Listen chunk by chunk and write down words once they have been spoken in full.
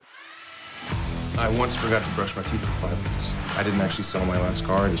I once forgot to brush my teeth for 5 weeks. I didn't actually sell my last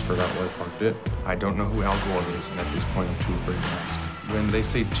car, I just forgot where I parked it. I don't know who Al Gore is, and at this point I'm too afraid to ask. When they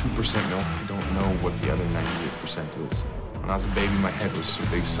say 2% milk, I don't know what the other 98% is. When I was a baby, my head was some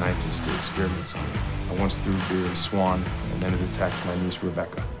big scientist did experiments on me. I once threw beer at a swan, and then it attacked my niece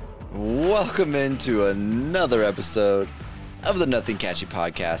Rebecca. Welcome into another episode of the Nothing Catchy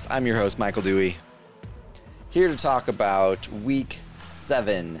podcast. I'm your host, Michael Dewey, here to talk about Week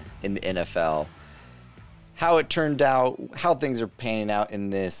 7 in the NFL. How it turned out, how things are panning out in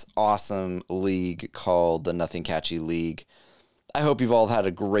this awesome league called the Nothing Catchy League. I hope you've all had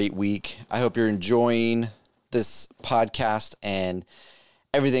a great week. I hope you're enjoying this podcast and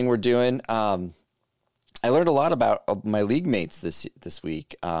everything we're doing. I learned a lot about my league mates this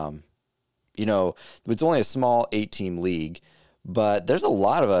week. It's only a small 8-team league, but there's a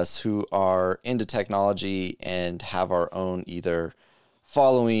lot of us who are into technology and have our own either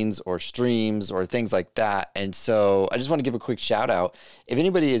followings or streams or things like that. And so I just want to give a quick shout out. If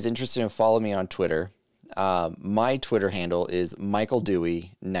anybody is interested in following me on Twitter, my Twitter handle is Michael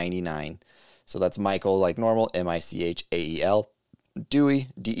Dewey99. So that's Michael like normal, Michael, Dewey,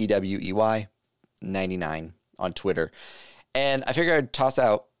 Dewey, 99 on Twitter. And I figured I'd toss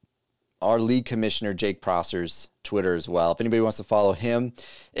out our league commissioner, Jake Prosser's Twitter as well. If anybody wants to follow him,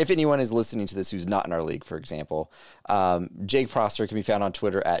 if anyone is listening to this who's not in our league, for example, Jake Prosser can be found on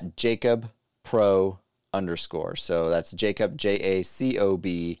Twitter at JacobPro_. So that's Jacob,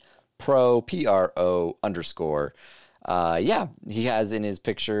 JACOB, Pro, PRO_. He has in his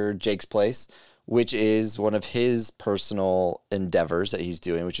picture Jake's Place, which is one of his personal endeavors that he's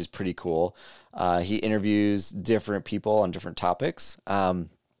doing, which is pretty cool. He interviews different people on different topics.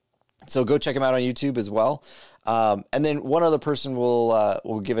 So go check him out on YouTube as well. And then one other person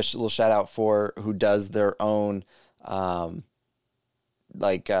we'll give a little shout out for who does their own hot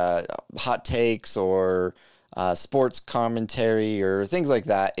takes or sports commentary or things like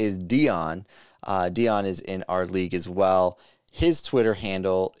that is Dion. Dion is in our league as well. His Twitter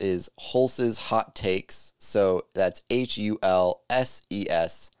handle is Hulses Hot Takes. So that's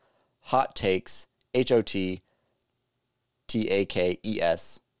HULSES Hot Takes, HOTTAKES.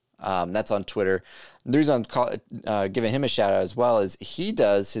 That's on Twitter. The reason I'm giving him a shout out as well is he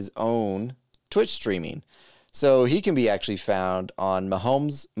does his own Twitch streaming. So he can be actually found on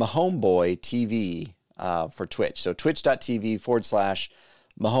Mahomeboy TV for Twitch. So twitch.tv/Mahomeboy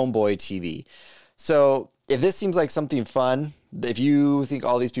TV. So if this seems like something fun, if you think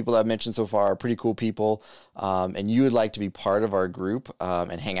all these people that I've mentioned so far are pretty cool people, and you would like to be part of our group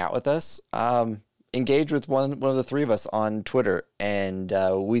and hang out with us, engage with one of the three of us on Twitter. And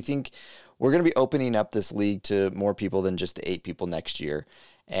we think we're going to be opening up this league to more people than just the 8 people next year.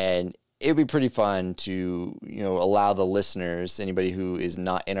 And it'd be pretty fun to, allow the listeners, anybody who is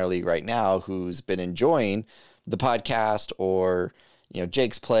not in our league right now, who's been enjoying the podcast or,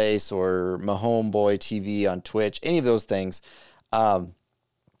 Jake's Place or Mahomeboy TV on Twitch, any of those things,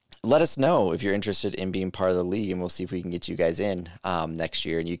 let us know if you're interested in being part of the league, and we'll see if we can get you guys in next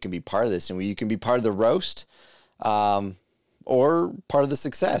year, and you can be part of this, and you can be part of the roast or part of the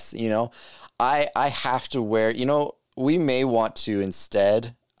success. I have to wear, we may want to,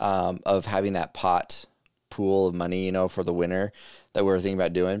 instead of having that pot pool of money, for the winner that we're thinking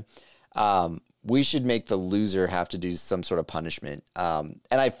about doing, we should make the loser have to do some sort of punishment. And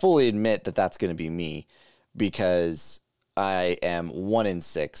I fully admit that that's going to be me, because I am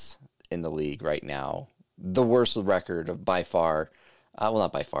 1-6 in the league right now. The worst record of by far.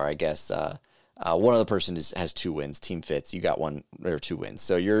 Not by far, I guess. One other person has 2 wins. Team Fitz, you got 1 or 2 wins.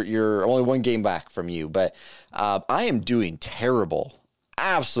 So you're only 1 game back from you. But I am doing terrible.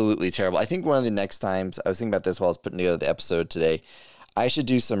 Absolutely terrible. I think one of the next times, I was thinking about this while I was putting together the episode today, I should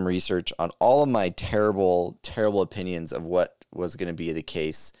do some research on all of my terrible, terrible opinions of what was going to be the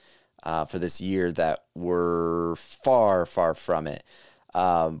case for this year that were far, far from it.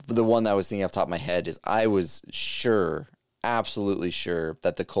 The one that I was thinking off the top of my head is I was absolutely sure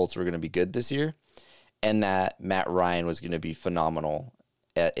that the Colts were going to be good this year and that Matt Ryan was going to be phenomenal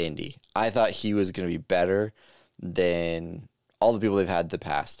at Indy. I thought he was going to be better than all the people they've had in the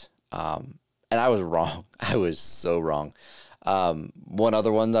past. And I was wrong. I was so wrong. One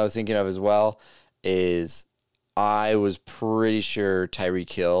other one that I was thinking of as well is I was pretty sure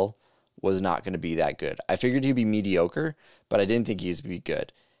Tyreek Hill was not going to be that good. I figured he'd be mediocre, but I didn't think he was going to be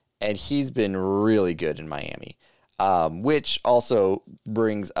good. And he's been really good in Miami, which also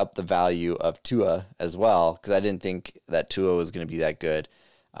brings up the value of Tua as well, because I didn't think that Tua was going to be that good,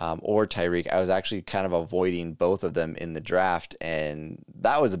 or Tyreek. I was actually kind of avoiding both of them in the draft, and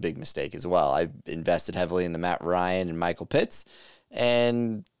that was a big mistake as well. I invested heavily in the Matt Ryan and Michael Pitts,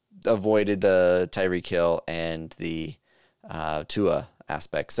 and avoided the Tyreek Hill and the Tua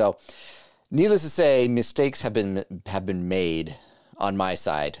aspect. So, needless to say, mistakes have been made on my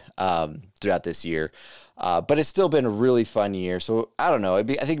side throughout this year. But it's still been a really fun year. So I don't know. I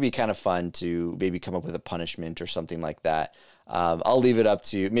think it'd be kind of fun to maybe come up with a punishment or something like that. I'll leave it up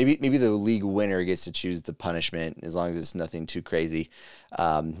to maybe the league winner gets to choose the punishment as long as it's nothing too crazy,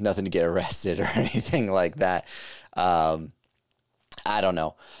 nothing to get arrested or anything like that. I don't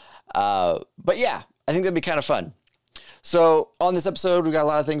know. But yeah, I think that'd be kind of fun. So on this episode, we got a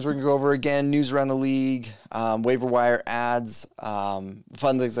lot of things we're going to go over again, news around the league, waiver wire ads, fun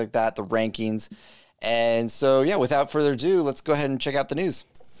things like that, the rankings. And so, yeah, without further ado, let's go ahead and check out the news.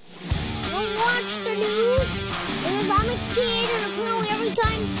 I don't watch the news because I'm a kid, and apparently every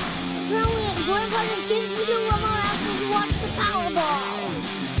time Grandpa just gives me the remote, I have to watch the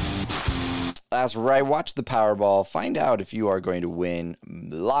Powerball. That's right. Watch the Powerball. Find out if you are going to win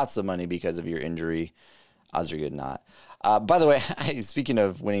lots of money because of your injury. Odds are good not. By the way, speaking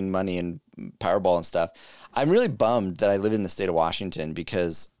of winning money and Powerball and stuff, I'm really bummed that I live in the state of Washington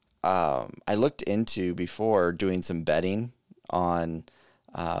because I looked into before doing some betting on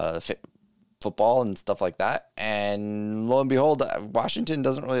football and stuff like that. And lo and behold, Washington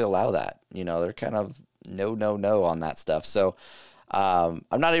doesn't really allow that. You know, they're kind of no on that stuff. So I'm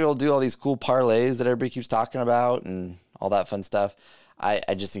not able to do all these cool parlays that everybody keeps talking about and all that fun stuff.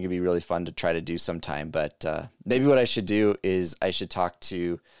 I just think it'd be really fun to try to do sometime. But maybe what I should do is I should talk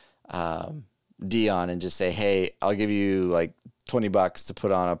to Dion and just say, hey, I'll give you like $20 to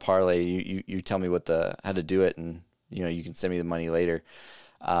put on a parlay. You tell me how to do it, and you can send me the money later.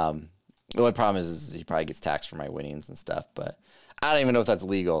 The only problem is he probably gets taxed for my winnings and stuff, but I don't even know if that's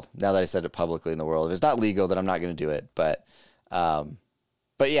legal now that I said it publicly in the world. If it's not legal, then I'm not going to do it. But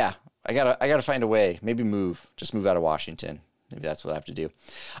yeah, I gotta find a way. Maybe just move out of Washington. Maybe that's what I have to do.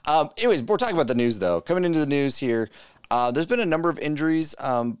 Anyways, we're talking about the news though. Coming into the news here, there's been a number of injuries.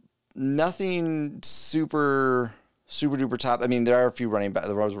 Nothing super duper top. I mean, there are a few running back.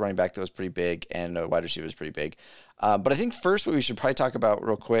 There was a running back that was pretty big, and a wide receiver was pretty big. But I think first what we should probably talk about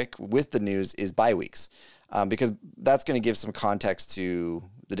real quick with the news is bye weeks, because that's going to give some context to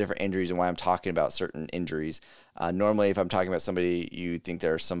the different injuries and why I'm talking about certain injuries. Normally, if I'm talking about somebody, you think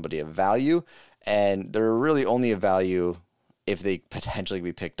they're somebody of value, and they're really only of value if they potentially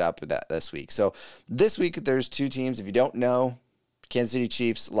be picked up this week. So this week, there's two teams. If you don't know, Kansas City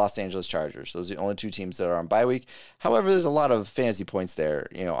Chiefs, Los Angeles Chargers. Those are the only two teams that are on bye week. However, there's a lot of fantasy points there.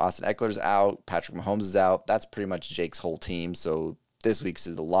 Austin Eckler's out. Patrick Mahomes is out. That's pretty much Jake's whole team. So this week's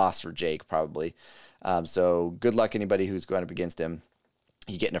is the loss for Jake, probably. So good luck anybody who's going up against him.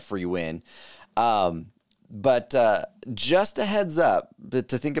 You're getting a free win. But just a heads up, but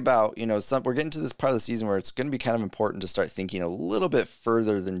to think about, we're getting to this part of the season where it's going to be kind of important to start thinking a little bit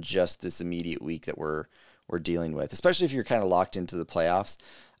further than just this immediate week that we're dealing with, especially if you're kind of locked into the playoffs.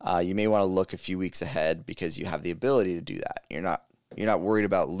 You may want to look a few weeks ahead because you have the ability to do that. You're not worried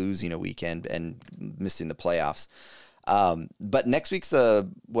about losing a weekend and missing the playoffs. But next week's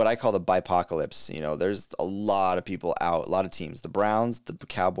what I call the bipocalypse. There's a lot of people out, a lot of teams. The Browns, the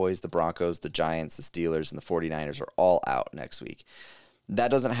Cowboys, the Broncos, the Giants, the Steelers, and the 49ers are all out next week. That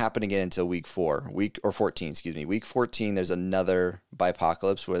doesn't happen again until week 14. Week 14, there's another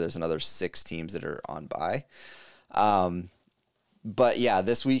bipocalypse where there's another 6 teams that are on bye. But yeah,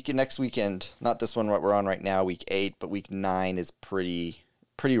 this week and next weekend, not this one what we're on right now, week 8, but week 9 is pretty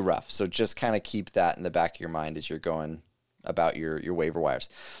rough. So just kind of keep that in the back of your mind as you're going about your waiver wires.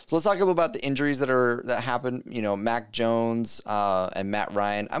 So let's talk a little about the injuries that happened. Mac Jones and Matt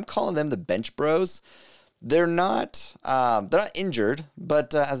Ryan. I'm calling them the bench bros. They're not injured,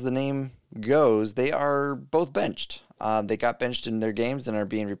 but as the name goes, they are both benched. They got benched in their games and are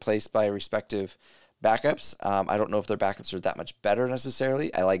being replaced by respective backups. I don't know if their backups are that much better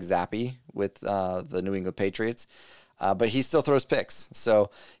necessarily. I like Zappe with the New England Patriots, but he still throws picks. So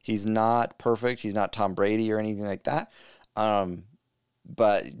he's not perfect. He's not Tom Brady or anything like that.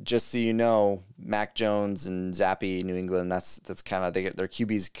 But just so you know, Mac Jones and Zappe, New England, that's kind of, their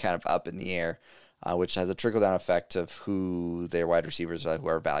QB's kind of up in the air. Which has a trickle-down effect of who their wide receivers are, who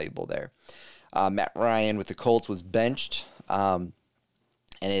are valuable there. Matt Ryan with the Colts was benched and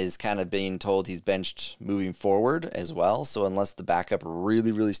is kind of being told he's benched moving forward as well. So unless the backup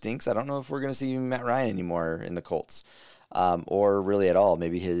really, really stinks, I don't know if we're going to see Matt Ryan anymore in the Colts or really at all.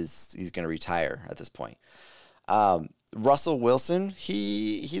 Maybe he's going to retire at this point. Russell Wilson,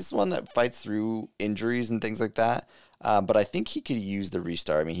 he's the one that fights through injuries and things like that. But I think he could use the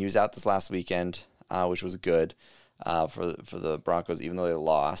restart. I mean, he was out this last weekend, which was good for the Broncos, even though they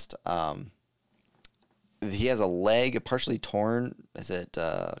lost. he has a leg partially torn. Is it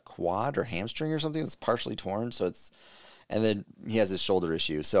quad or hamstring or something that's partially torn? So and then he has his shoulder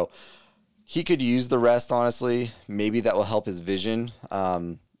issue. So he could use the rest, honestly. Maybe that will help his vision.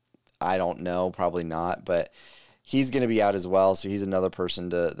 I don't know, probably not, but he's going to be out as well. So he's another person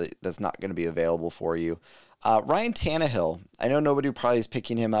that's not going to be available for you. Ryan Tannehill, I know nobody probably is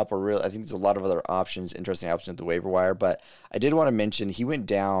picking him up, I think there's a lot of other interesting options at the waiver wire, but I did want to mention he went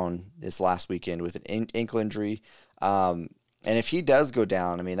down this last weekend with an ankle injury. And if he does go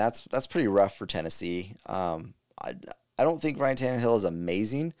down, I mean, that's pretty rough for Tennessee. I don't think Ryan Tannehill is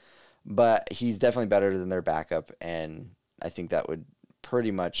amazing, but he's definitely better than their backup, and I think that would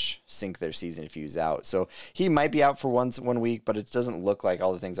pretty much sink their season if he was out. So he might be out for 1 week, but it doesn't look like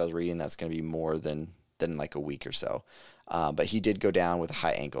all the things I was reading that's going to be more than like a week or so. But he did go down with a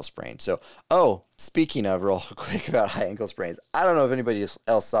high ankle sprain. So, speaking of real quick about high ankle sprains, I don't know if anybody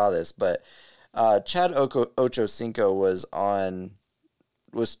else saw this, but Chad Ochocinco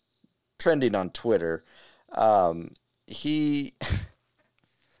was trending on Twitter. He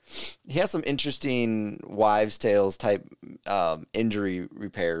has some interesting wives' tales type injury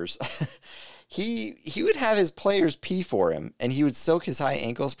repairs. He would have his players pee for him, and he would soak his high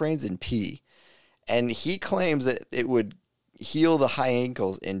ankle sprains in pee. And he claims that it would heal the high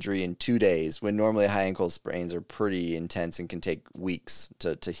ankle injury in 2 days, when normally high ankle sprains are pretty intense and can take weeks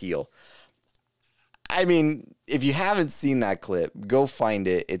to heal. I mean, if you haven't seen that clip, go find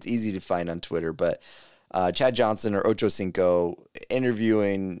it. It's easy to find on Twitter, but Chad Johnson or Ochocinco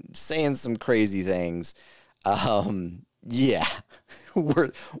interviewing, saying some crazy things. Yeah,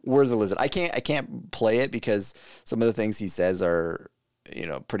 worth a listen. I can't play it because some of the things he says are,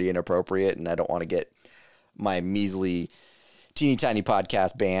 pretty inappropriate, and I don't want to get my measly, teeny tiny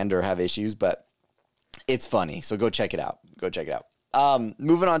podcast banned or have issues, but it's funny. So go check it out.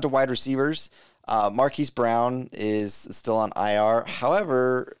 Moving on to wide receivers. Marquise Brown is still on IR.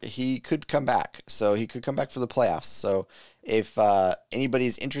 However, he could come back. So he could come back for the playoffs. So if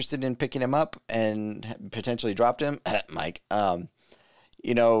anybody's interested in picking him up and potentially dropped him, Mike,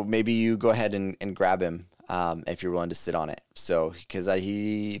 maybe you go ahead and grab him if you're willing to sit on it. So because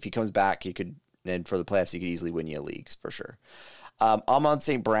if he comes back, and for the playoffs, he could easily win you a league for sure. Amon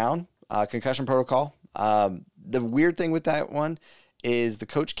St. Brown, concussion protocol. The weird thing with that one is the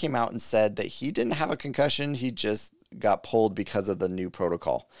coach came out and said that he didn't have a concussion. He just got pulled because of the new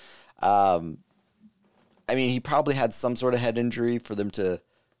protocol. He probably had some sort of head injury for them to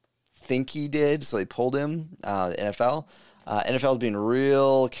think he did, so they pulled him. The NFL. NFL is being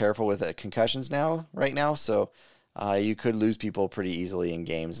real careful with concussions right now, so you could lose people pretty easily in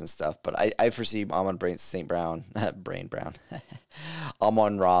games and stuff. But I foresee Amon-Ra St. Brown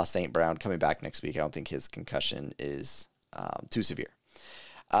coming back next week. I don't think his concussion is too severe.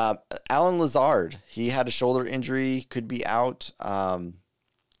 Allen Lazard, he had a shoulder injury, could be out.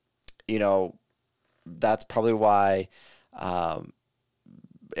 That's probably why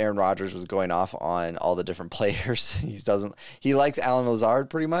Aaron Rodgers was going off on all the different players. He likes Allen Lazard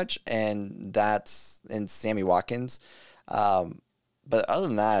pretty much, and Sammy Watkins. But other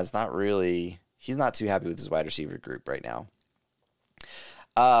than that, it's not really, he's not too happy with his wide receiver group right now.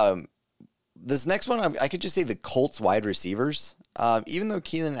 This next one, I could just say the Colts wide receivers. Even though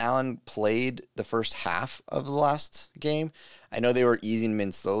Keenan Allen played the first half of the last game, I know they were easing him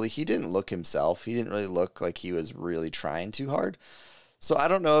in slowly. He didn't look himself. He didn't really look like he was really trying too hard. So I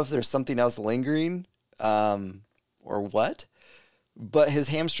don't know if there's something else lingering or what, but his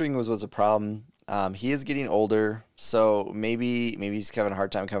hamstring was a problem. He is getting older, so maybe he's having a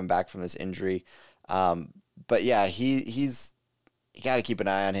hard time coming back from this injury. But yeah, he's you got to keep an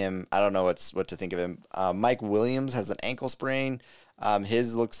eye on him. I don't know what to think of him. Mike Williams has an ankle sprain.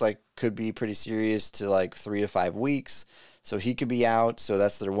 His looks like could be pretty serious to like 3 to 5 weeks. So he could be out. So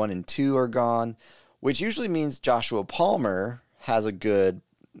that's their 1 and 2 are gone, which usually means Joshua Palmer has a good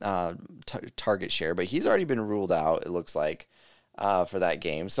target share, but he's already been ruled out, it looks like, for that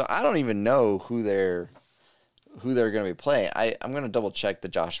game. So I don't even know who they're going to be playing. I'm going to double check the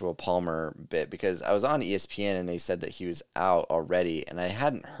Joshua Palmer bit because I was on ESPN and they said that he was out already, and I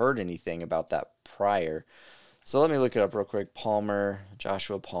hadn't heard anything about that prior. So let me look it up real quick.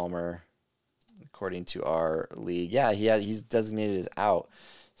 Joshua Palmer, according to our league. Yeah, he's designated as out.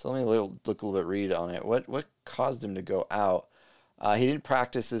 So let me look a little bit, read on it. What caused him to go out? He didn't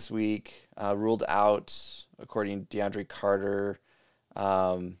practice this week, ruled out, according to DeAndre Carter.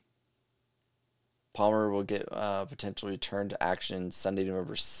 Palmer will get potential return to action Sunday,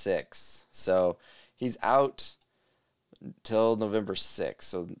 November 6th. So he's out till November 6th.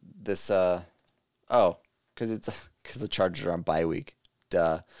 So this, because the Chargers are on bye week.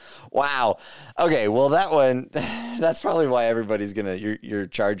 Duh. Wow. Okay, well, that one, that's probably why everybody's going to, your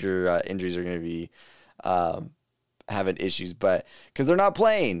Charger injuries are going to be having issues, but because they're not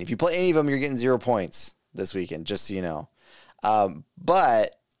playing. If you play any of them, you're getting 0 points this weekend, just so you know.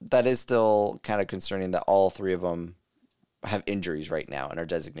 But that is still kind of concerning that all 3 of them have injuries right now and are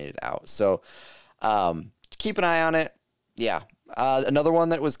designated out. So keep an eye on it. Yeah. Another one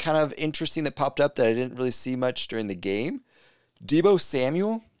that was kind of interesting that popped up that I didn't really see much during the game. Deebo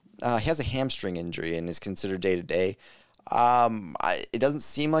Samuel, he has a hamstring injury and is considered day-to-day. It doesn't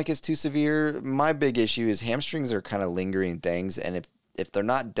seem like it's too severe. My big issue is hamstrings are kind of lingering things, and if they're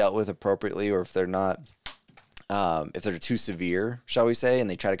not dealt with appropriately, or if they're not, if they're too severe, shall we say, and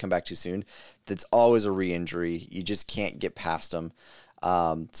they try to come back too soon, that's always a re-injury. You just can't get past them.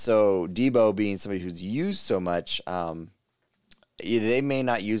 So Deebo, being somebody who's used so much, they may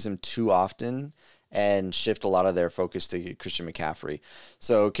not use him too often and shift a lot of their focus to Christian McCaffrey.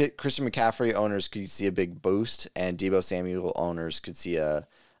 So Christian McCaffrey owners could see a big boost, and Deebo Samuel owners could see a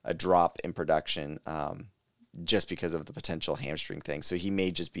drop in production just because of the potential hamstring thing. So he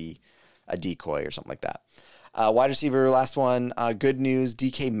may just be a decoy or something like that. Wide receiver, last one. Good news,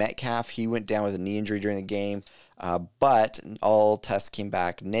 DK Metcalf, he went down with a knee injury during the game, but all tests came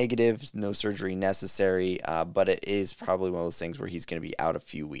back negative, no surgery necessary, but it is probably one of those things where he's going to be out a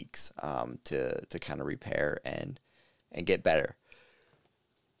few weeks to kind of repair and get better.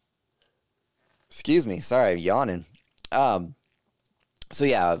 Excuse me, sorry, I'm yawning. So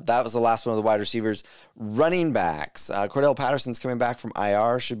yeah, that was the last one of the wide receivers. Running backs, Cordell Patterson's coming back from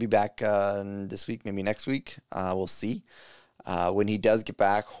IR, should be back this week, maybe next week. We'll see. When he does get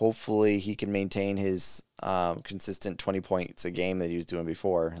back, hopefully he can maintain his consistent 20 points a game that he was doing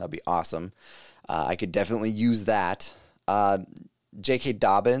before. That'd be awesome. I could definitely use that. J.K.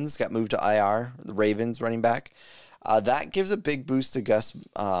 Dobbins got moved to IR, the Ravens running back. That gives a big boost to Gus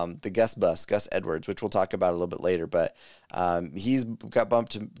Edwards, which we'll talk about a little bit later. But he's got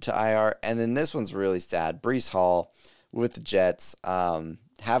bumped to IR. And then this one's really sad. Breece Hall with the Jets,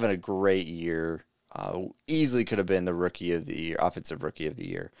 having a great year. Easily could have been the rookie of the year, offensive rookie of the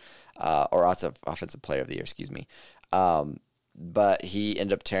year, or offensive player of the year, excuse me. But he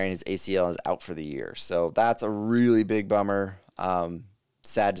ended up tearing his ACL and is out for the year. So that's a really big bummer.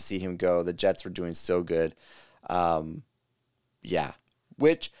 Sad to see him go. The Jets were doing so good.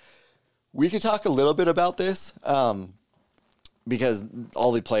 Which we could talk a little bit about this, because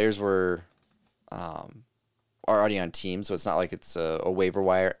all the players are already on teams, so it's not like it's a waiver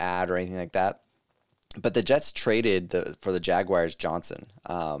wire ad or anything like that. But the Jets traded for the Jaguars Johnson.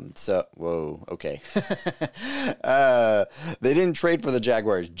 Okay. They didn't trade for the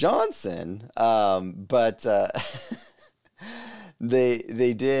Jaguars Johnson, but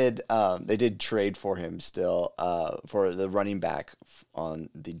they did trade for him still, for the running back on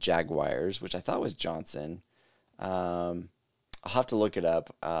the Jaguars, which I thought was Johnson. I'll have to look it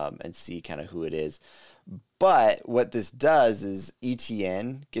up and see kind of who it is. But what this does is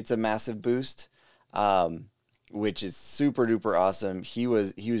ETN gets a massive boost, which is super duper awesome. He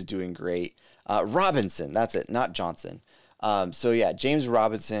was doing great. Robinson, that's it, not Johnson. James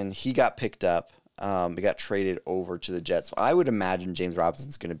Robinson, he got picked up. He got traded over to the Jets. So I would imagine James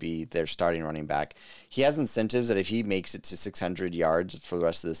Robinson's going to be their starting running back. He has incentives that if he makes it to 600 yards for the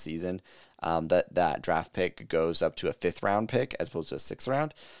rest of the season, that draft pick goes up to a 5th round pick as opposed to a 6th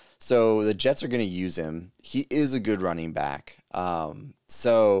round. So the Jets are going to use him. He is a good running back. I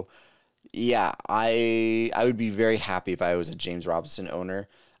would be very happy if I was a James Robinson owner.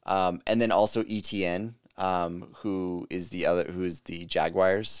 And then also ETN, who is the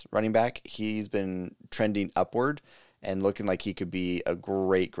Jaguars running back. He's been trending upward and looking like he could be a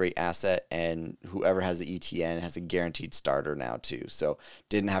great asset. And whoever has the ETN has a guaranteed starter now too. So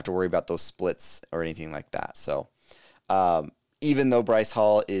didn't have to worry about those splits or anything like that. So, even though Breece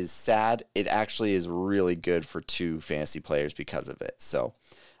Hall is sad, it actually is really good for 2 fantasy players because of it. So,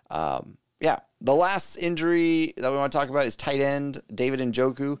 the last injury that we want to talk about is tight end David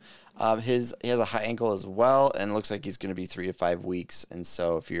Njoku. He has a high ankle as well, and it looks like he's going to be 3 to 5 weeks. And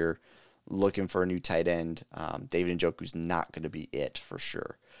so if you're looking for a new tight end, David Njoku's not going to be it for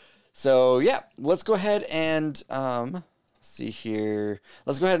sure. So, let's go ahead and see here.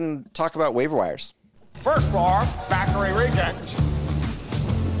 Let's go ahead and talk about waiver wires. First floor, factory rejects.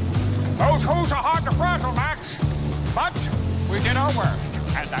 Those hooves are hard to frazzle, Max. But we did our worst,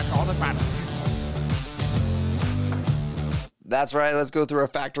 and that's all that matters. That's right. Let's go through our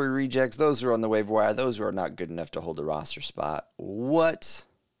factory rejects. Those who are on the waiver wire, those who are not good enough to hold a roster spot. What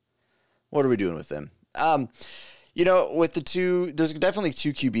are we doing with them? With the two, there's definitely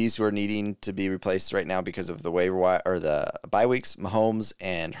two QBs who are needing to be replaced right now because of the waiver wire or the bye weeks, Mahomes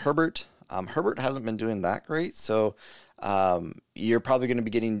and Herbert. Herbert hasn't been doing that great, so you're probably going to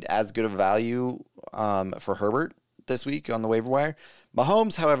be getting as good of value for Herbert this week on the waiver wire.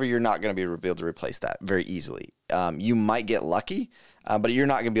 Mahomes, however, you're not going to be able to replace that very easily. You might get lucky, but you're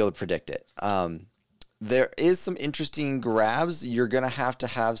not going to be able to predict it. There is some interesting grabs. You're going to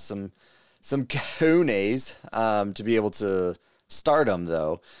have some cojones to be able to start them,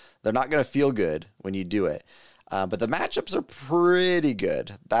 though. They're not going to feel good when you do it. But the matchups are pretty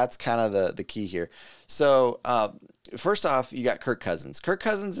good. That's kind of the key here. So first off, you got Kirk Cousins. Kirk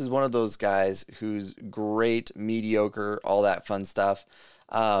Cousins is one of those guys who's great, mediocre, all that fun stuff.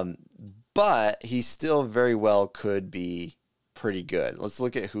 But he still very well could be pretty good. Let's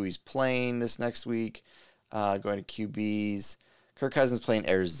look at who he's playing this next week. Going to QBs. Kirk Cousins playing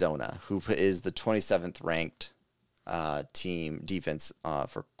Arizona, who is the 27th ranked team defense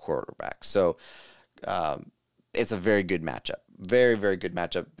for quarterbacks. So it's a very good matchup. Very, very good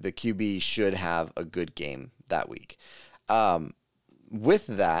matchup. The QB should have a good game that week. With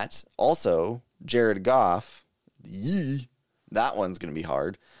that, also, Jared Goff, that one's going to be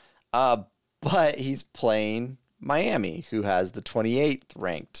hard. But he's playing Miami, who has the 28th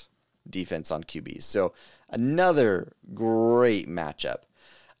ranked defense on QBs. So another great matchup.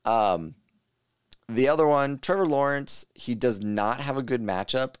 The other one, Trevor Lawrence, he does not have a good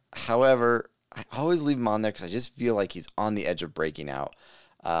matchup. However, I always leave him on there because I just feel like he's on the edge of breaking out.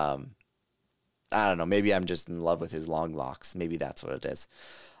 I don't know. Maybe I'm just in love with his long locks. Maybe that's what it is.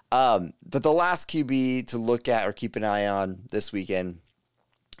 But the last QB to look at or keep an eye on this weekend,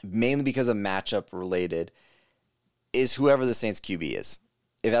 mainly because of matchup related, is whoever the Saints QB is.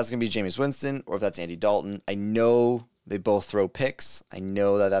 If that's going to be Jameis Winston or if that's Andy Dalton. I know they both throw picks. I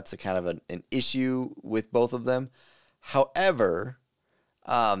know that that's a kind of an issue with both of them. However,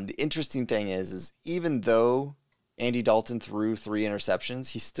 the interesting thing is even though Andy Dalton threw 3 interceptions,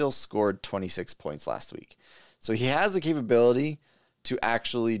 he still scored 26 points last week. So he has the capability to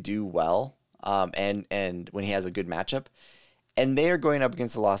actually do well, and when he has a good matchup. And they are going up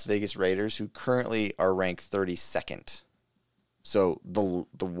against the Las Vegas Raiders, who currently are ranked 32nd. So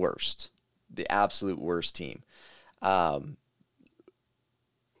the worst, the absolute worst team. Well,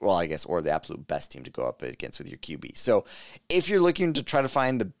 I guess, or the absolute best team to go up against with your QB. So if you're looking to try to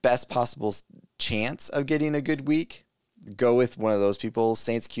find the best possible chance of getting a good week, go with one of those people,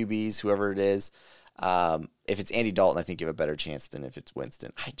 Saints QBs, whoever it is. If it's Andy Dalton, I think you have a better chance than if it's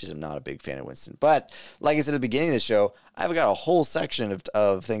Winston. I just am not a big fan of Winston. But like I said at the beginning of the show, I've got a whole section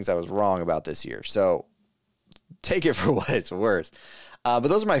of things I was wrong about this year. So take it for what it's worth. But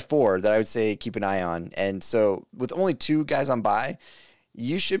those are my 4 that I would say keep an eye on. And so with only 2 guys on bye,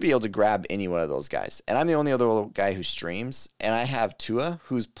 you should be able to grab any one of those guys. And I'm the only other guy who streams. And I have Tua,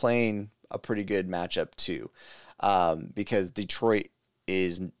 who's playing a pretty good matchup too. Because Detroit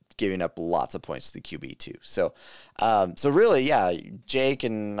is giving up lots of points to the QB too. So really, yeah, Jake,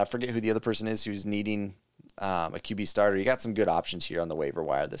 and I forget who the other person is who's needing a QB starter. You got some good options here on the waiver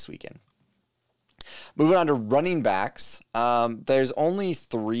wire this weekend. Moving on to running backs, there's only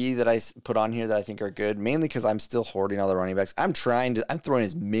 3 that I put on here that I think are good, mainly because I'm still hoarding all the running backs. I'm throwing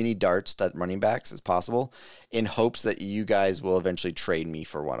as many darts at running backs as possible in hopes that you guys will eventually trade me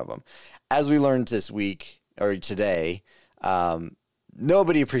for one of them. As we learned this week, or today,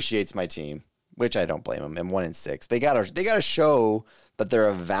 nobody appreciates my team, which I don't blame them. I'm 1-6. They gotta show that they're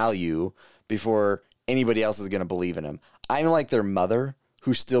of value before anybody else is going to believe in them. I'm like their mother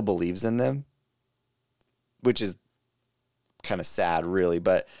who still believes in them, which is kind of sad, really.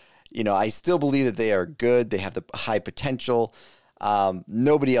 But, I still believe that they are good. They have the high potential.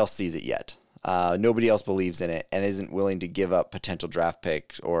 Nobody else sees it yet. Nobody else believes in it and isn't willing to give up potential draft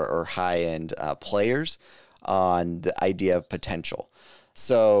picks or high-end players on the idea of potential.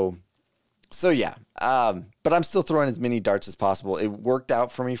 So yeah. But I'm still throwing as many darts as possible. It worked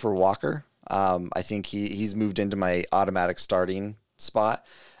out for me for Walker. I think he's moved into my automatic starting spot.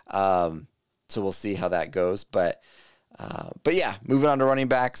 So we'll see how that goes. But yeah, moving on to running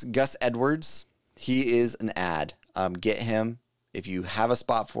backs. Gus Edwards, he is an ad. Get him if you have a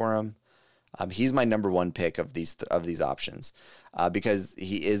spot for him. He's my number 1 pick of these options because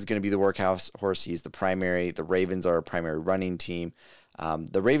he is going to be the workhorse. He's the primary. The Ravens are a primary running team.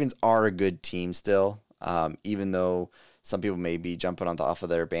 The Ravens are a good team still, even though some people may be jumping off of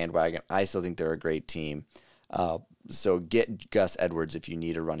their bandwagon. I still think they're a great team. So get Gus Edwards if you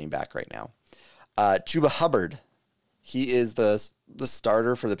need a running back right now. Chuba Hubbard, he is the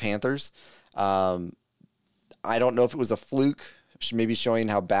starter for the Panthers. I don't know if it was a fluke, maybe showing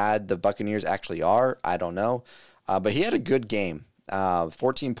how bad the Buccaneers actually are. I don't know. But he had a good game,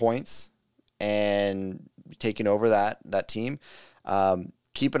 14 points, and taking over that team.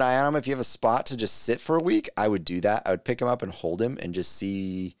 Keep an eye on him. If you have a spot to just sit for a week, I would do that. I would pick him up and hold him and just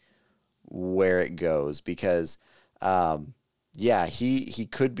see where it goes because, he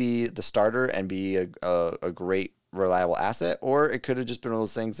could be the starter and be a great, reliable asset, or it could have just been one of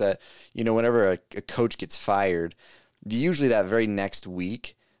those things that, whenever a coach gets fired, usually that very next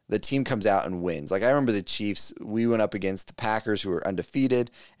week, the team comes out and wins. Like I remember the Chiefs, we went up against the Packers who were undefeated,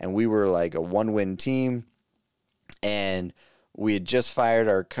 and we were like a 1-win team, and we had just fired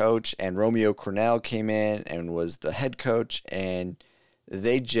our coach, and Romeo Crennel came in and was the head coach, and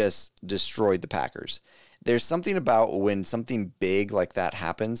they just destroyed the Packers. There's something about when something big like that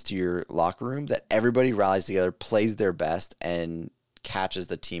happens to your locker room that everybody rallies together, plays their best, and catches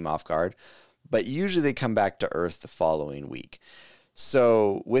the team off guard. But usually they come back to earth the following week.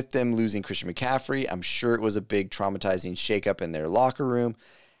 So with them losing Christian McCaffrey, I'm sure it was a big traumatizing shakeup in their locker room.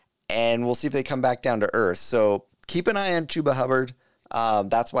 And we'll see if they come back down to earth. So keep an eye on Chuba Hubbard.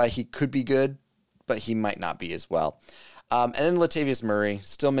 That's why he could be good, but he might not be as well. And then Latavius Murray,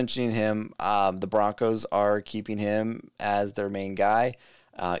 still mentioning him. The Broncos are keeping him as their main guy,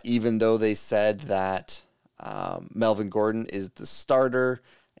 even though they said that Melvin Gordon is the starter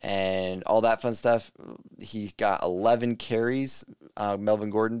and all that fun stuff. He got 11 carries, Melvin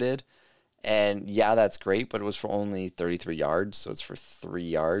Gordon did. And yeah, that's great, but it was for only 33 yards, so it's for 3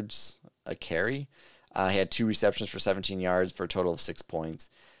 yards a carry. He had 2 receptions for 17 yards for a total of 6 points.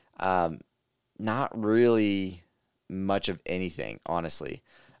 Not really much of anything, honestly.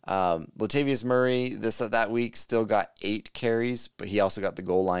 Latavius Murray that week still got 8 carries, but he also got the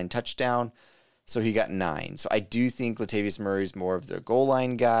goal line touchdown, so he got 9. So I do think Latavius Murray is more of the goal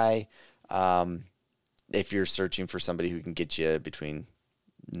line guy. If you're searching for somebody who can get you between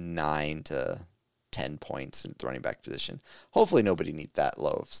 9 to 10 points in the running back position, hopefully nobody needs that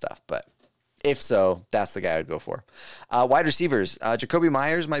low of stuff, but if so, that's the guy I would go for. Wide receivers. Jacoby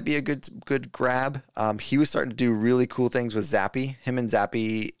Myers might be a good grab. He was starting to do really cool things with Zappy. Him and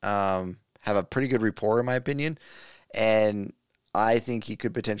Zappy have a pretty good rapport, in my opinion. And I think he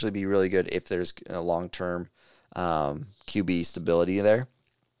could potentially be really good if there's a long-term QB stability there.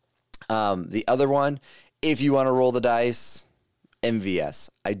 The other one, if you want to roll the dice, MVS.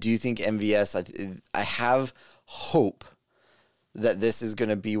 I do think MVS, I have hope that this is going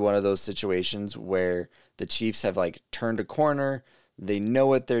to be one of those situations where the Chiefs have turned a corner. They know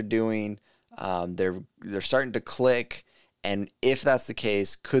what they're doing. They're starting to click. And if that's the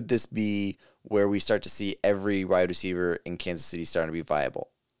case, could this be where we start to see every wide receiver in Kansas City starting to be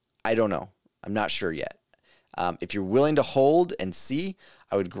viable? I don't know. I'm not sure yet. If you're willing to hold and see,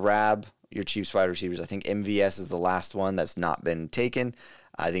 I would grab your Chiefs wide receivers. I think MVS is the last one that's not been taken.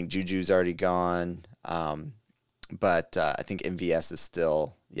 I think Juju's already gone. But I think MVS is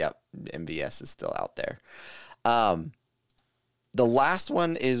still out there. The last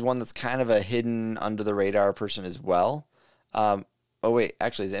one is one that's kind of a hidden under the radar person as well. Oh wait,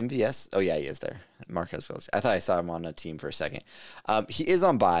 actually is MVS? Oh yeah, he is there. Marquez Phillips. I thought I saw him on a team for a second. He is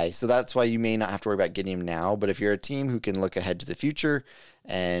on bye, so that's why you may not have to worry about getting him now. But if you're a team who can look ahead to the future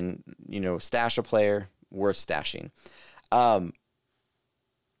and stash a player, worth stashing. The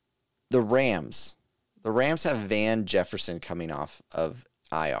Rams. The Rams have Van Jefferson coming off of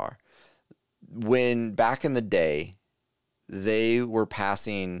IR. When back in the day, they were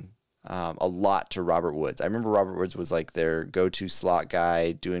passing a lot to Robert Woods. I remember Robert Woods was their go-to slot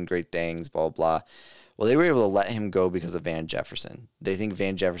guy, doing great things, blah, blah, blah. Well, they were able to let him go because of Van Jefferson. They think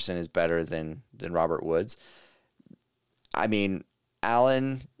Van Jefferson is better than Robert Woods. I mean,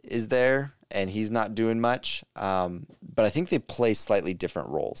 Allen is there, and he's not doing much. But I think they play slightly different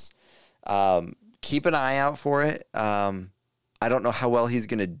roles. Keep an eye out for it. I don't know how well he's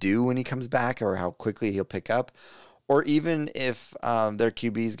going to do when he comes back or how quickly he'll pick up. Or even if their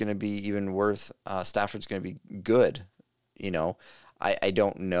QB is going to be even worth, Stafford's going to be good. I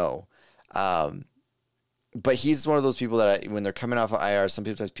don't know. But he's one of those people that when they're coming off of IR,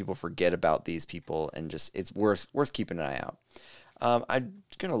 sometimes people forget about these people and just it's worth keeping an eye out. I'm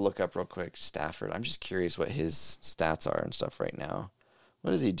going to look up real quick Stafford. I'm just curious what his stats are and stuff right now.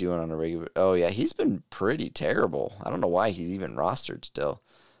 What is he doing on a regular? Oh, yeah, he's been pretty terrible. I don't know why he's even rostered still.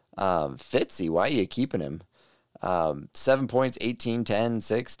 Fitzy, why are you keeping him? 7 points, 18, 10,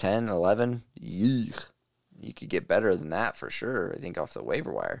 6, 10, 11. Yeesh. You could get better than that for sure, I think, off the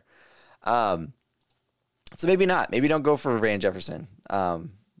waiver wire. So maybe not. Maybe don't go for Van Jefferson.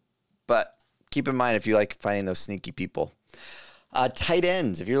 But keep in mind if you like finding those sneaky people. Tight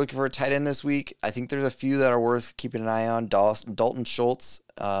ends. If you're looking for a tight end this week, I think there's a few that are worth keeping an eye on. Dalton Schultz,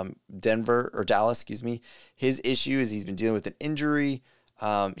 Dallas. His issue is he's been dealing with an injury.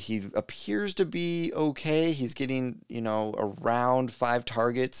 He appears to be okay. He's getting, around 5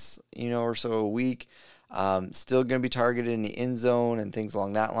 targets, or so a week. Still going to be targeted in the end zone and things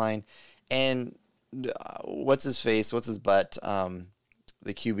along that line. And what's his butt?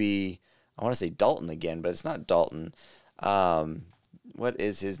 The QB, I want to say Dalton again, but it's not Dalton. What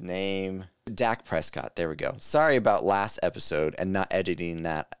is his name? Dak Prescott. There we go. Sorry about last episode and not editing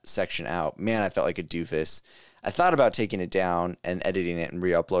that section out. Man, I felt like a doofus. I thought about taking it down and editing it and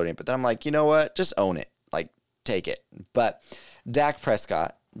re-uploading it, but then I'm like, you know what? Just own it. Like, take it. But Dak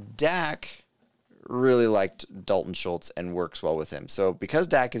Prescott. Dak really liked Dalton Schultz and works well with him. So because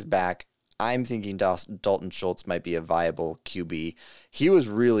Dak is back, I'm thinking Dalton Schultz might be a viable QB. He was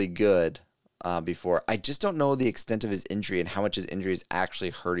really good before. I just don't know the extent of his injury and how much his injury is actually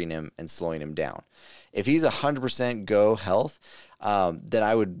hurting him and slowing him down. If he's 100% go health, then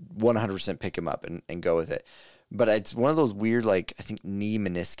I would 100% pick him up and go with it. But it's one of those weird, I think knee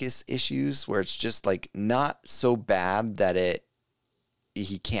meniscus issues where it's just not so bad that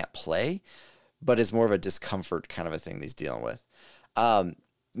he can't play, but it's more of a discomfort kind of a thing that he's dealing with.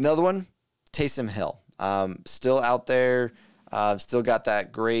 Another one, Taysom Hill. Still out there, still got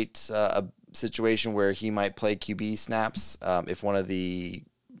that great situation where he might play QB snaps if one of the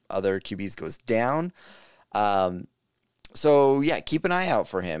other QBs goes down. So, yeah, keep an eye out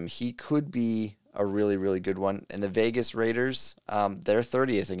for him. He could be a really, really good one. And the Vegas Raiders, they're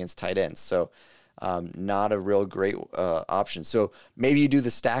 30th against tight ends. So, not a real great option. So, maybe you do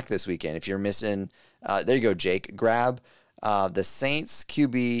the stack this weekend. If you're missing, there you go, Jake. Grab the Saints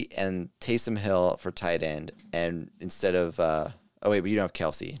QB and Taysom Hill for tight end. And instead of, but you don't have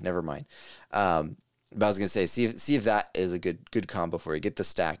Kelsey. Never mind. But I was going to say, see if that is a good combo for you. Get the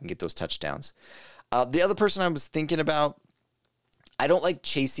stack and get those touchdowns. The other person I was thinking about, I don't like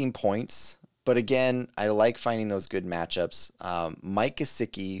chasing points, but again, I like finding those good matchups. Mike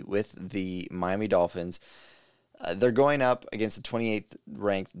Gesicki with the Miami Dolphins, they're going up against the 28th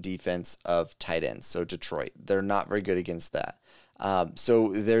ranked defense of tight ends, so Detroit. They're not very good against that.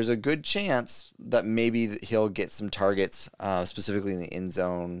 So there's a good chance that maybe he'll get some targets, specifically in the end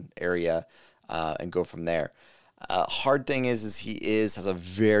zone area, and go from there. Hard thing is he has a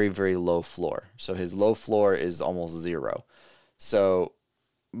very, very low floor. So his low floor is almost 0. So,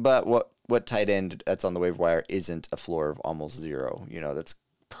 but what tight end that's on the waiver wire isn't a floor of almost 0? That's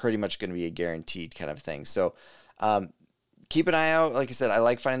pretty much going to be a guaranteed kind of thing. So, keep an eye out. Like I said, I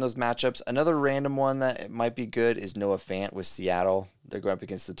like finding those matchups. Another random one that might be good is Noah Fant with Seattle. They're going up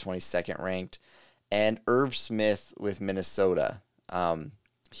against the 22nd ranked. And Irv Smith with Minnesota.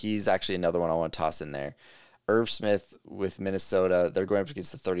 He's actually another one I want to toss in there. Irv Smith with Minnesota. They're going up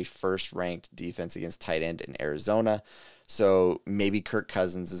against the 31st ranked defense against tight end in Arizona. So maybe Kirk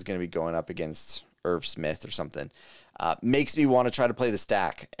Cousins is going to be going up against Irv Smith or something. Makes me want to try to play the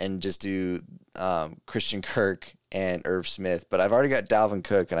stack and just do Christian Kirk and Irv Smith. But I've already got Dalvin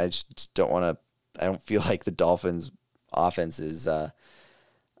Cook, and I just don't want to – I don't feel like the Dolphins' offense is going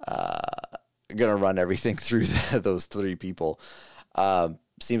to run everything through those 3 people.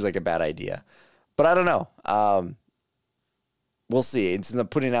 Seems like a bad idea. But I don't know. We'll see. Since I'm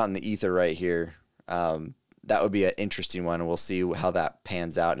putting it out in the ether right here, that would be an interesting one, and we'll see how that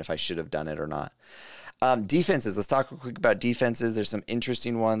pans out and if I should have done it or not. Defenses. Let's talk real quick about defenses. There's some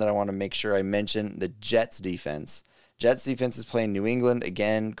interesting one that I want to make sure I mention. The Jets defense. Jets defense is playing New England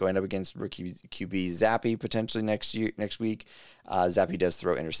again, going up against rookie QB Zappy potentially next week. Zappy does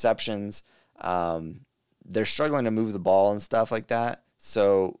throw interceptions. They're struggling to move the ball and stuff like that.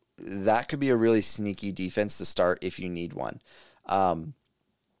 So that could be a really sneaky defense to start if you need one.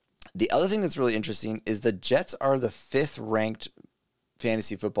 The other thing that's really interesting is the Jets are the 5th ranked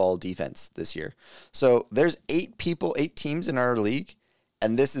fantasy football defense this year. So there's 8 teams in our league,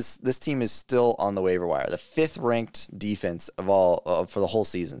 and this team is still on the waiver wire, the 5th ranked defense of all for the whole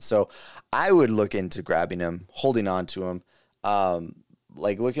season. So I would look into grabbing them, holding on to them,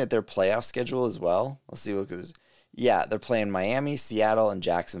 looking at their playoff schedule as well. Let's see what goes. Yeah, they're playing Miami, Seattle, and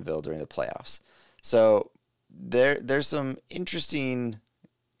Jacksonville during the playoffs. So there's some interesting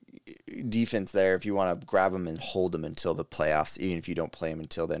defense there if you want to grab them and hold them until the playoffs, even if you don't play them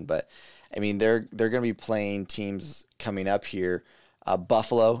until then. But I mean, they're going to be playing teams coming up here.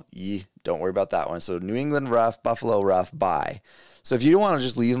 Buffalo, don't worry about that one. So New England rough, Buffalo rough, bye. So if you don't want to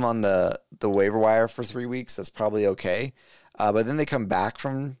just leave them on the waiver wire for 3 weeks, that's probably okay. But then they come back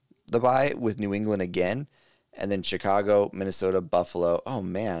from the bye with New England again, and then Chicago, Minnesota, Buffalo. Oh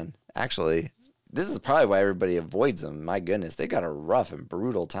man, actually, this is probably why everybody avoids them. My goodness, they got a rough and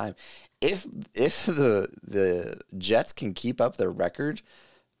brutal time. If the Jets can keep up their record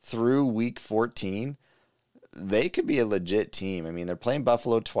through week 14, they could be a legit team. I mean, they're playing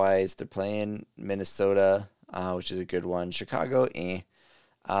Buffalo twice. They're playing Minnesota, which is a good one. Chicago,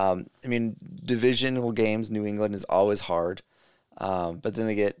 I mean, divisional games, New England is always hard. But then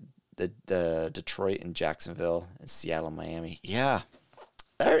they get the Detroit and Jacksonville and Seattle, Miami. Yeah,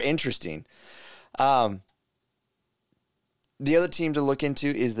 they're interesting. The other team to look into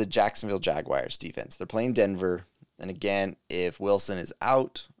is the Jacksonville Jaguars defense. They're playing Denver. And again, if Wilson is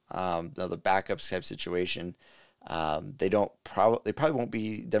out, the backups type situation, Denver won't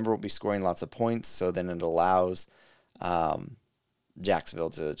be scoring lots of points. So then it allows Jacksonville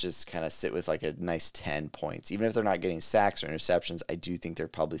to just kind of sit with like a nice 10 points. Even if they're not getting sacks or interceptions, I do think they're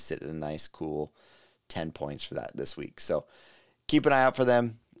probably sit at a nice, cool 10 points for that this week. So keep an eye out for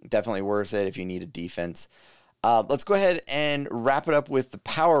them. Definitely worth it if you need a defense. Let's go ahead and wrap it up with the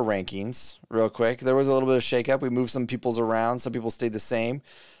power rankings real quick. There was a little bit of shakeup. We moved some people's around. Some people stayed the same.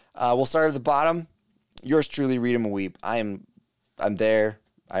 We'll start at the bottom. Yours truly, Read 'em a Weep. I'm there.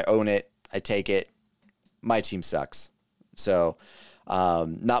 I own it. I take it. My team sucks. So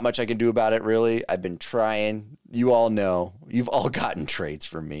not much I can do about it, really. I've been trying. You all know. You've all gotten trades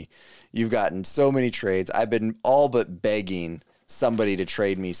from me. You've gotten so many trades. I've been all but begging somebody to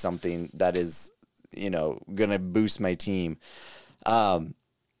trade me something that is, going to boost my team.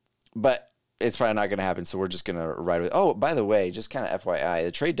 But it's probably not going to happen, so we're just going to ride with it. Oh, by the way, just kind of FYI,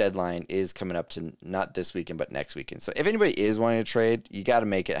 the trade deadline is coming up to not this weekend, but next weekend. So if anybody is wanting to trade, you got to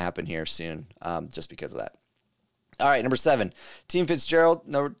make it happen here soon, just because of that. All right, number 7, Team Fitzgerald,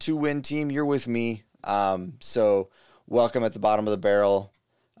 number 2 win team. You're with me. So welcome at the bottom of the barrel,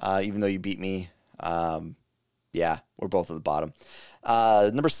 even though you beat me. Yeah, we're both at the bottom.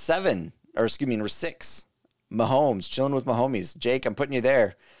 Number 6, Mahomes, chilling with my homies. Jake, I'm putting you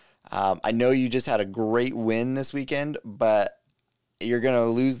there. I know you just had a great win this weekend, but you're going to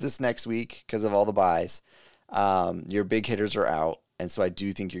lose this next week because of all the buys. Your big hitters are out, and so I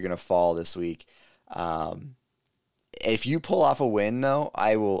do think you're going to fall this week. If you pull off a win, though,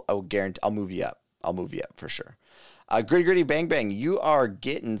 I will guarantee I'll move you up. I'll move you up for sure. Gritty Bang Bang, you are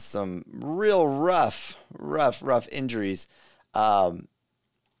getting some real rough injuries.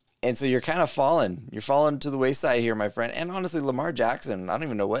 And so you're kind of falling. You're falling to the wayside here, my friend. And honestly, Lamar Jackson, I don't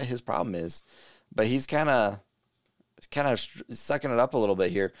even know what his problem is, but he's kind of sucking it up a little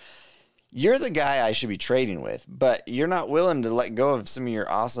bit here. You're the guy I should be trading with, but you're not willing to let go of some of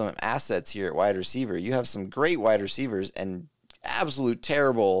your awesome assets here at wide receiver. You have some great wide receivers and absolute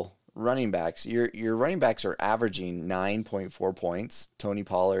terrible running backs. Your running backs are averaging 9.4 points. Tony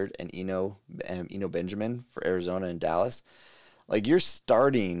Pollard and Eno Benjamin for Arizona and Dallas. Like your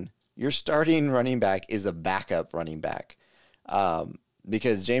starting running back is a backup running back,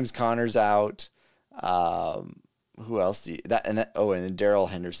 because James Conner's out. Who else? And then Darrell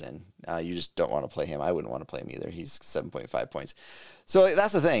Henderson. You just don't want to play him. I wouldn't want to play him either. He's 7.5 points. So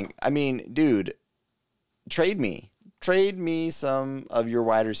that's the thing. I mean, dude, trade me some of your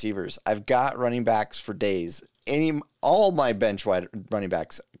wide receivers. I've got running backs for days. All my bench wide running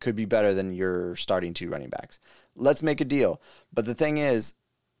backs could be better than your starting 2 running backs. Let's make a deal. But the thing is,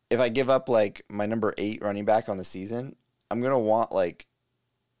 if I give up like my number 8 running back on the season, I'm going to want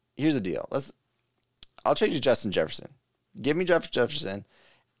here's the deal. I'll trade you Justin Jefferson. Give me Jefferson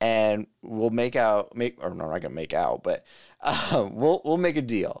and we'll we'll make a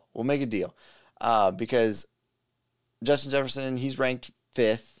deal. We'll make a deal. Because Justin Jefferson, he's ranked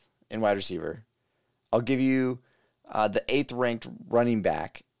 5th in wide receiver. I'll give you the 8th ranked running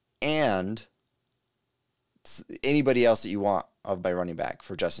back and anybody else that you want of my running back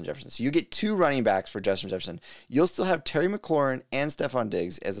for Justin Jefferson. So you get 2 running backs for Justin Jefferson. You'll still have Terry McLaurin and Stephon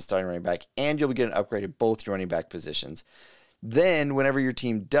Diggs as a starting running back, and you'll be getting upgraded both your running back positions. Then, whenever your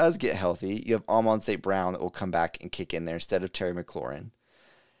team does get healthy, you have Amon St. Brown that will come back and kick in there instead of Terry McLaurin.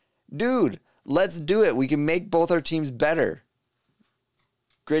 Dude, let's do it. We can make both our teams better.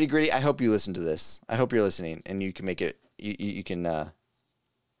 Gritty, I hope you listen to this. I hope you're listening, and you can make it. You can,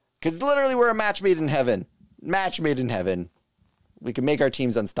 because literally we're a match made in heaven. Match made in heaven. We can make our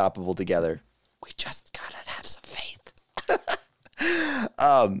teams unstoppable together. We just gotta have some faith.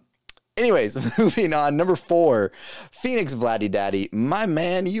 Anyways, moving on. Number 4, Phoenix Vladdy Daddy. My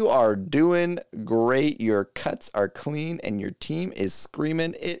man, you are doing great. Your cuts are clean, and your team is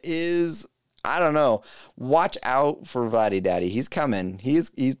screaming. It is, I don't know. Watch out for Vladdy Daddy. He's coming. He's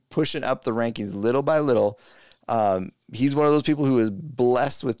pushing up the rankings little by little. He's one of those people who is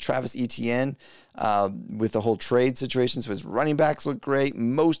blessed with Travis Etienne, with the whole trade situation. So his running backs look great.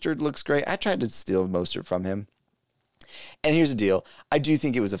 Mostert looks great. I tried to steal Mostert from him. And here's the deal. I do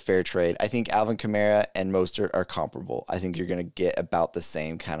think it was a fair trade. I think Alvin Kamara and Mostert are comparable. I think you're going to get about the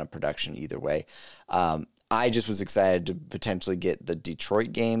same kind of production either way. I just was excited to potentially get the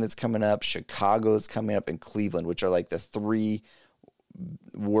Detroit game that's coming up, Chicago that's coming up, and Cleveland, which are like the 3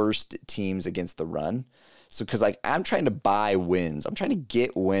 worst teams against the run. So, because like I'm trying to buy wins. I'm trying to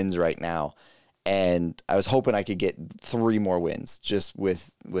get wins right now. And I was hoping I could get 3 more wins just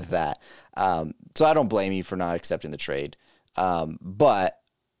with that. So I don't blame you for not accepting the trade. But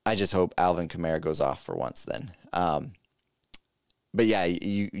I just hope Alvin Kamara goes off for once then. But yeah,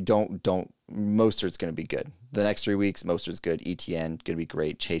 you don't. Mostert's going to be good. The next 3 weeks, Mostert's good. Etienne, going to be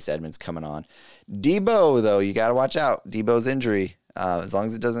great. Chase Edmonds coming on. Debo, though, you got to watch out. Debo's injury, as long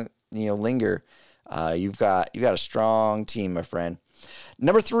as it doesn't, linger, you've got a strong team, my friend.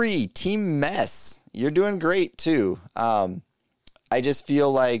 Number 3, Team Mess. You're doing great too. I just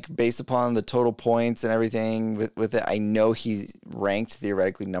feel like based upon the total points and everything with it, I know he's ranked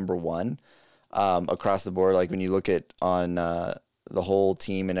theoretically number 1 across the board. Like when you look at on the whole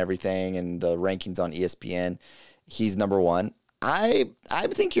team and everything and the rankings on ESPN, he's number 1. I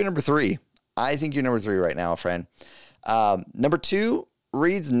think you're number 3. I think you're number 3 right now, friend. Number 2,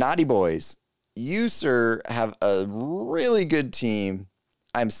 Reed's Naughty Boys. You, sir, have a really good team.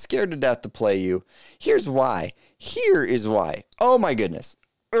 I'm scared to death to play you. Here's why. Here is why. Oh my goodness.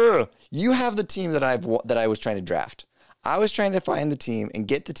 You have the team that I was trying to draft. I was trying to find the team and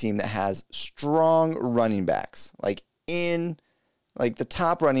get the team that has strong running backs, like the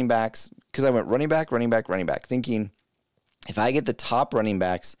top running backs, because I went running back, thinking if I get the top running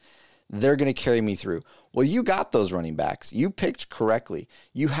backs, they're going to carry me through. Well, you got those running backs. You picked correctly.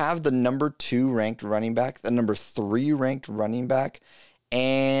 You have the number 2 ranked running back, the number 3 ranked running back,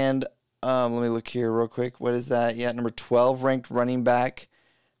 and let me look here real quick. What is that? Yeah, number 12 ranked running back.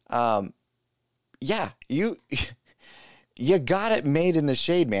 Yeah, you got it made in the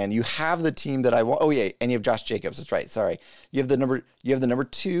shade, man. You have the team that I want. Oh yeah, and you have Josh Jacobs. That's right. Sorry. You have the number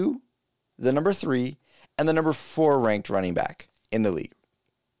 2, the number 3, and the number 4 ranked running back in the league.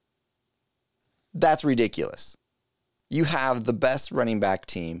 That's ridiculous. You have the best running back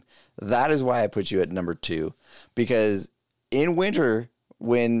team. That is why I put you at number 2, because in winter,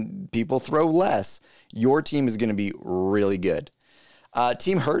 when people throw less, your team is going to be really good.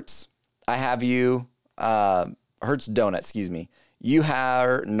 Team Hurts, I have you, Hurts Donut, excuse me. You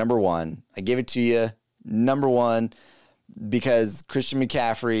have number 1. I give it to you, number 1, because Christian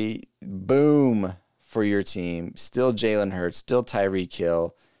McCaffrey, boom for your team. Still Jalen Hurts, still Tyreek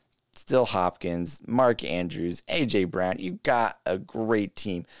Hill, still Hopkins, Mark Andrews, A.J. Brown. You got a great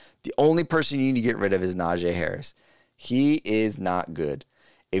team. The only person you need to get rid of is Najee Harris. He is not good.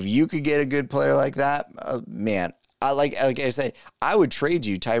 If you could get a good player like that, man, like I say, I would trade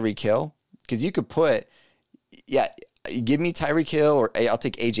you Tyreek Hill, because you could put, give me Tyreek Hill, or I'll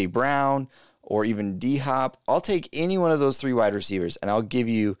take A.J. Brown, or even D-Hop. I'll take any one of those 3 wide receivers, and I'll give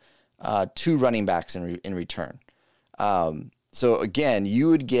you 2 running backs in return. So again, you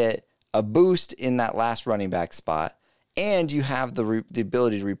would get a boost in that last running back spot, and you have the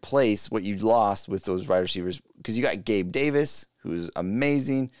ability to replace what you lost with those wide receivers, because you got Gabe Davis, who's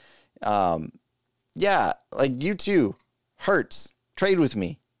amazing. Like you too. Hurts, trade with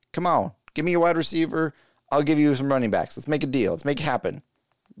me. Come on, give me your wide receiver. I'll give you some running backs. Let's make a deal. Let's make it happen.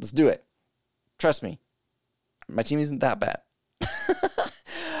 Let's do it. Trust me. My team isn't that bad.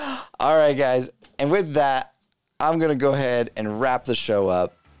 All right, guys. And with that, I'm going to go ahead and wrap the show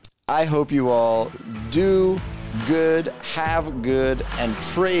up. I hope you all do good, have good, and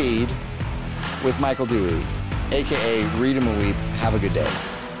trade with Michael Dewey, a.k.a. Read 'em and Weep. Have a good day.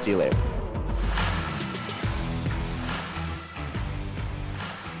 See you later.